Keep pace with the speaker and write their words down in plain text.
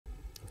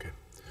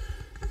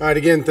All right,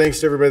 again,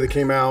 thanks to everybody that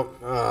came out.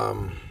 I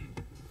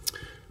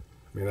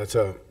mean, that's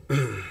a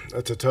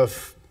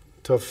tough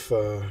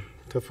way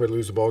to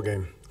lose a ball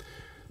game.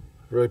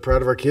 Really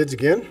proud of our kids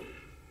again.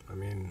 I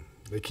mean,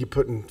 they keep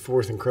putting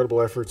forth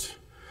incredible efforts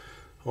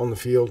on the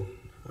field,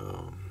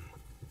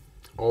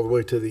 all the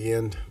way to the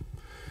end.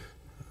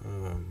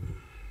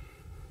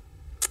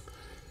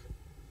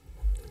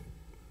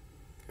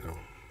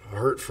 I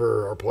hurt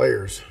for our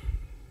players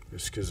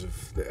just because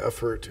of the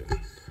effort and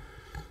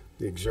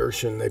the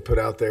exertion they put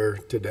out there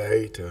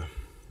today to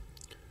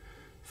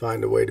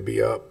find a way to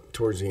be up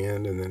towards the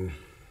end, and then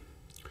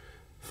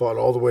fought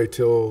all the way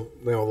till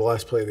the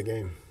last play of the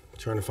game,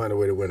 trying to find a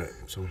way to win it.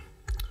 So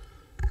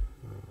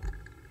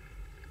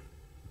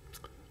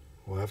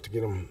we'll have to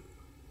get them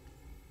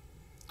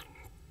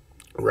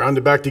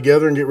rounded back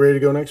together and get ready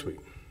to go next week.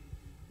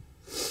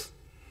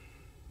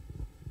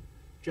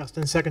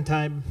 Justin, second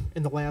time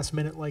in the last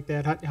minute like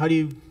that.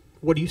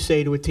 What do you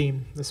say to a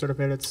team that sort of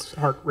had its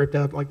heart ripped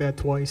out like that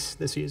twice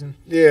this season?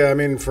 Yeah, I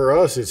mean, for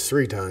us, it's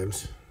 3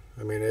 times.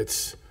 I mean,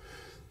 it's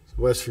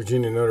West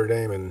Virginia, Notre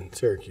Dame, and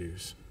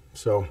Syracuse.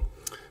 So,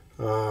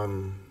 they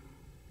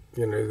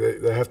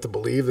have to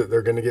believe that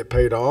they're going to get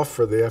paid off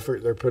for the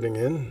effort they're putting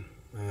in.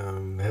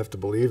 They have to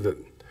believe that,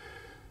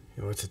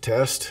 it's a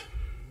test,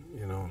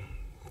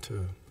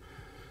 to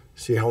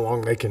see how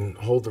long they can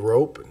hold the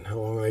rope and how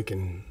long they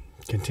can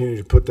continue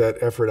to put that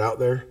effort out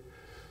there,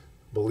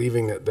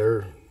 believing that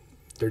they're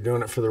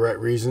doing it for the right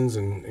reasons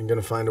and going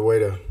to find a way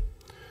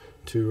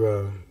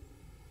to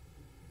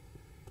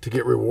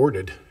get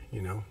rewarded.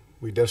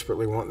 We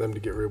desperately want them to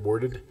get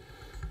rewarded,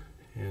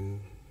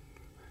 and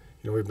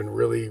we've been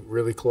really,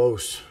 really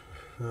close,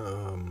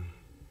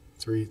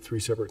 3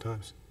 separate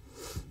times.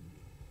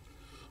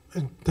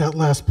 And that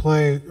last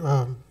play,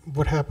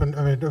 what happened?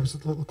 I mean,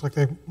 it looked like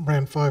they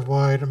ran 5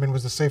 wide. I mean,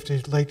 was the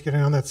safety late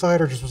getting on that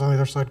side, or just was on the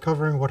other side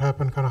covering? What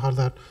happened? Kind of how did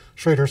that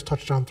Schrader's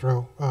touchdown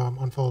throw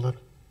unfolded?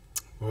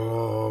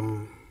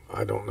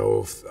 I don't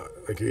know if,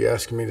 are you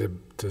asking me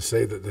to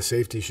say that the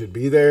safety should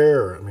be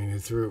there? Or, I mean, he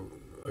threw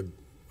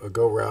a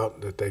go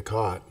route that they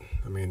caught.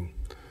 I mean,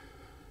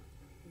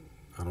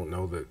 I don't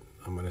know that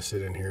I'm going to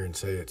sit in here and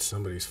say it's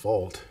somebody's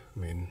fault. I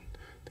mean,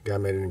 the guy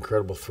made an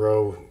incredible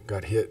throw,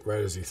 got hit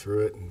right as he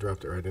threw it, and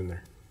dropped it right in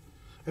there.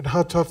 And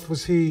how tough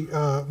was he?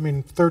 I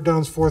mean, 3rd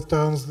downs, 4th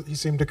downs, he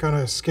seemed to kind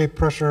of escape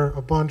pressure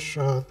a bunch.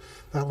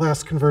 That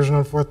last conversion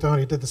on 4th down,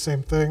 he did the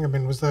same thing. I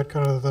mean, was that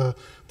kind of the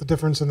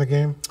difference in the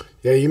game?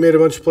 Yeah, he made a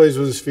bunch of plays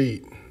with his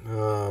feet.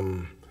 I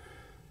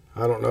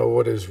don't know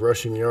what his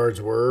rushing yards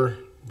were,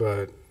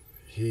 but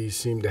he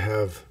seemed to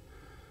have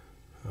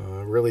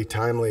really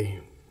timely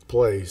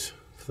plays,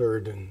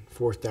 3rd and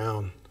 4th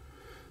down.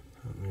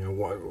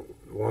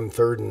 One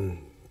 3rd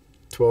and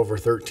 12 or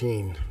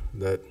 13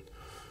 that,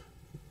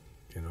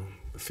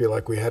 I feel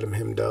like we had him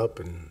hemmed up,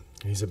 and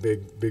he's a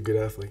big, good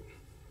athlete.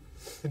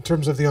 In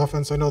terms of the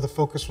offense, I know the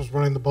focus was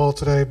running the ball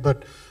today,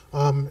 but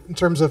in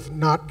terms of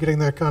not getting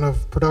that kind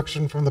of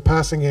production from the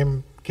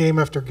passing game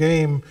after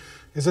game,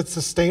 is it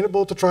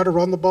sustainable to try to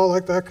run the ball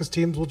like that? Because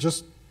teams will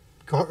just,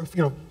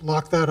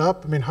 lock that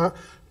up. I mean, how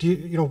do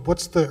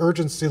what's the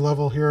urgency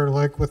level here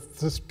like with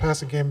this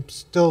passing game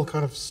still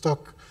kind of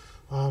stuck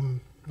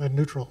at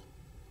neutral?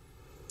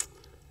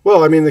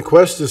 Well, I mean, the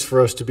quest is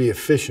for us to be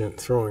efficient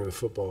throwing the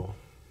football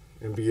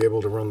and be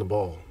able to run the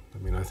ball. I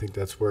mean, I think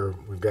that's where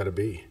we've got to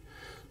be.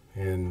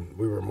 And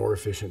we were more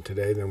efficient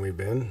today than we've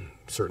been.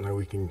 Certainly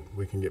we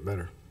can get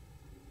better.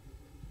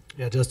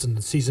 Yeah, Justin,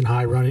 the season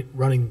high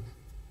running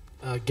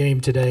game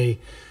today.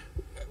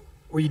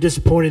 Were you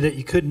disappointed that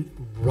you couldn't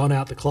run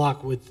out the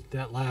clock with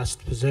that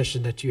last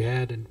possession that you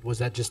had, and was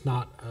that just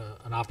not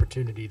an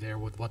opportunity there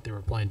with what they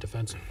were playing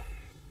defensively?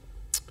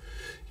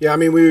 Yeah, I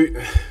mean,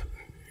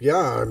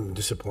 I'm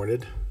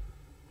disappointed.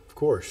 Of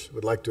course,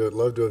 love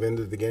to have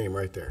ended the game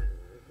right there.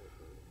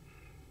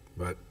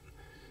 But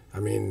I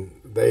mean,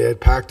 they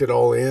had packed it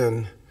all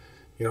in,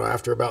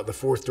 after about the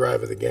 4th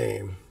drive of the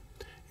game,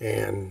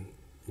 and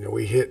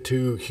we hit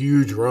 2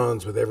 huge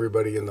runs with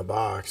everybody in the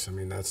box. I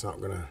mean, that's not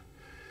going to.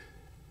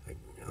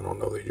 I don't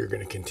know that you're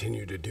going to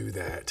continue to do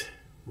that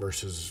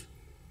versus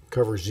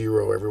cover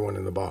 0 everyone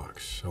in the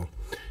box. So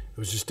it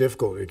was just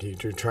difficult. You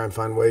try and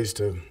find ways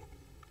to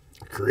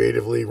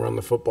creatively run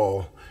the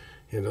football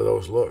into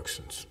those looks.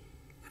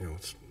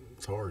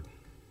 It's hard.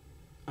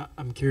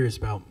 I'm curious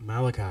about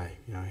Malachi.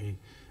 He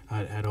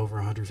had over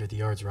 150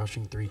 yards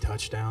rushing, 3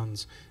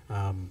 touchdowns.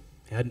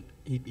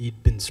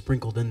 He'd been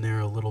sprinkled in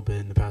there a little bit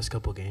in the past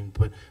couple of games,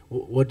 but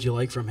what did you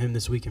like from him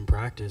this week in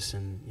practice?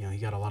 And he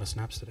got a lot of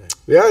snaps today.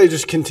 Yeah, he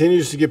just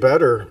continues to get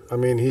better. I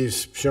mean,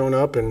 he's shown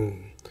up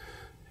in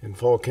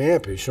fall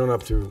camp. He's shown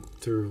up through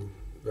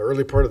the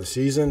early part of the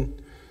season.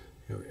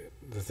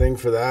 The thing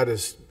for that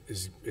is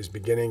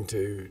beginning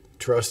to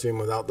trust him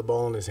without the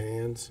ball in his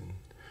hands and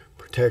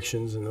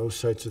protections and those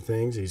types of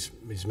things. He's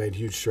made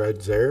huge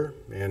strides there,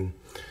 and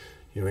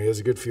he has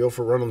a good feel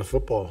for running the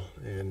football.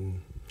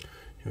 And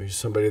he's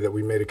somebody that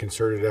we made a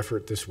concerted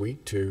effort this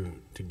week to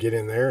get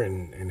in there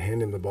and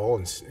hand him the ball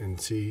and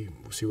see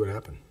what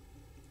happened.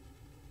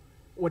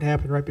 what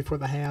happened right before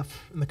the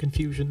half and the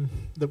confusion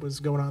that was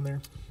going on there?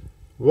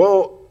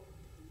 Well,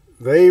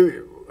 they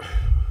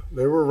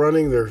were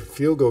running their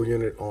field goal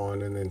unit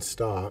on and then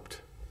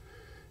stopped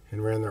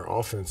and ran their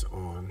offense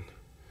on.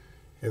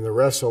 And the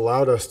refs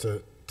allowed us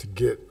to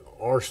get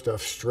our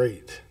stuff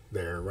straight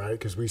there, right,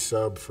 because we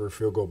subbed for a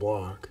field goal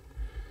block.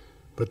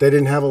 But they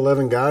didn't have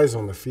 11 guys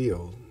on the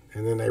field.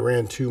 And then they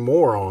ran 2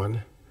 more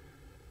on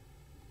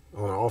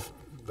the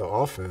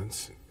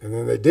offense. And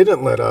then they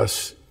didn't let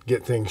us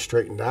get things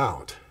straightened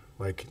out.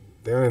 Like,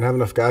 they didn't have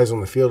enough guys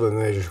on the field,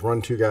 and they just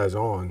run 2 guys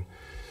on.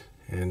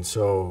 And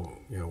so,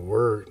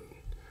 they're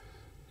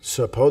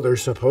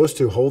supposed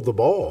to hold the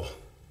ball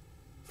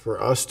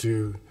for us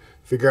to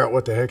figure out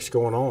what the heck's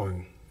going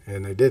on.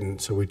 And they didn't,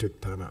 so we took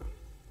the timeout.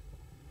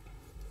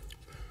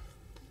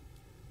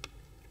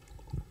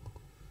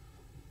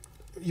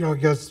 You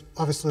guys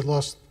obviously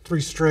lost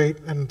 3 straight,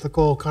 and the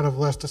goal kind of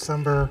last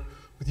December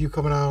with you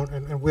coming out,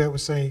 and Wyatt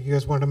was saying you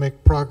guys wanted to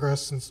make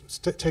progress and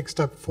take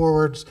step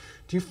forwards.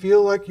 Do you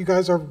feel like you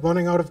guys are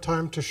running out of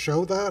time to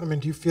show that? I mean,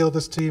 do you feel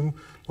this team,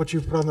 what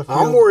you've put on the field?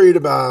 I'm worried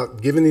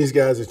about giving these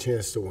guys a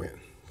chance to win,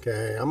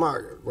 okay?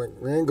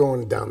 We ain't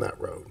going down that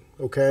road,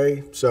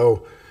 okay?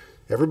 So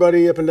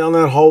everybody up and down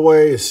that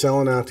hallway is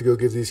selling out to go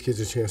give these kids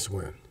a chance to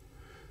win.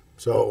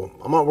 So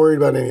I'm not worried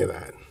about any of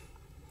that,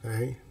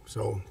 okay?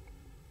 So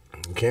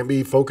we can't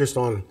be focused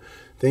on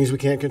things we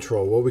can't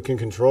control. What we can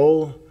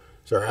control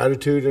is our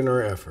attitude and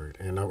our effort.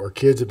 And our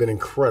kids have been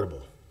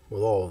incredible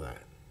with all of that.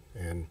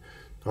 And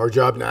our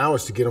job now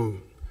is to get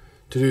them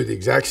to do the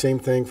exact same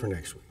thing for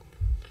next week.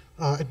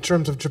 In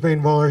terms of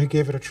Jermaine Waller, he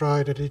gave it a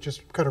try. Did he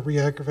just kind of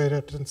re-aggravate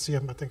it? Didn't see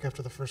him, I think,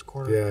 after the first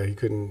quarter. Yeah, he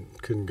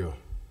couldn't go.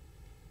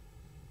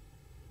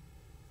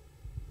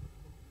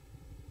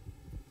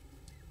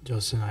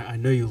 Justin, I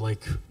know you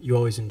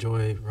always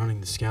enjoy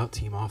running the scout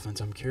team offense.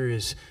 I'm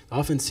curious, the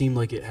offense seemed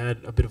like it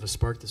had a bit of a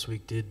spark this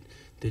week.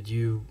 Did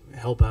you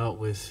help out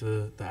with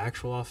the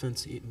actual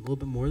offense a little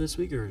bit more this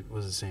week, or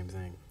was it the same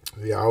thing?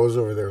 Yeah, I was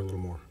over there a little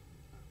more.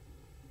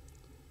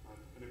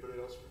 Anybody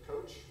else for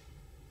Coach?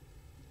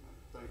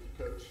 Thank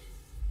you, Coach.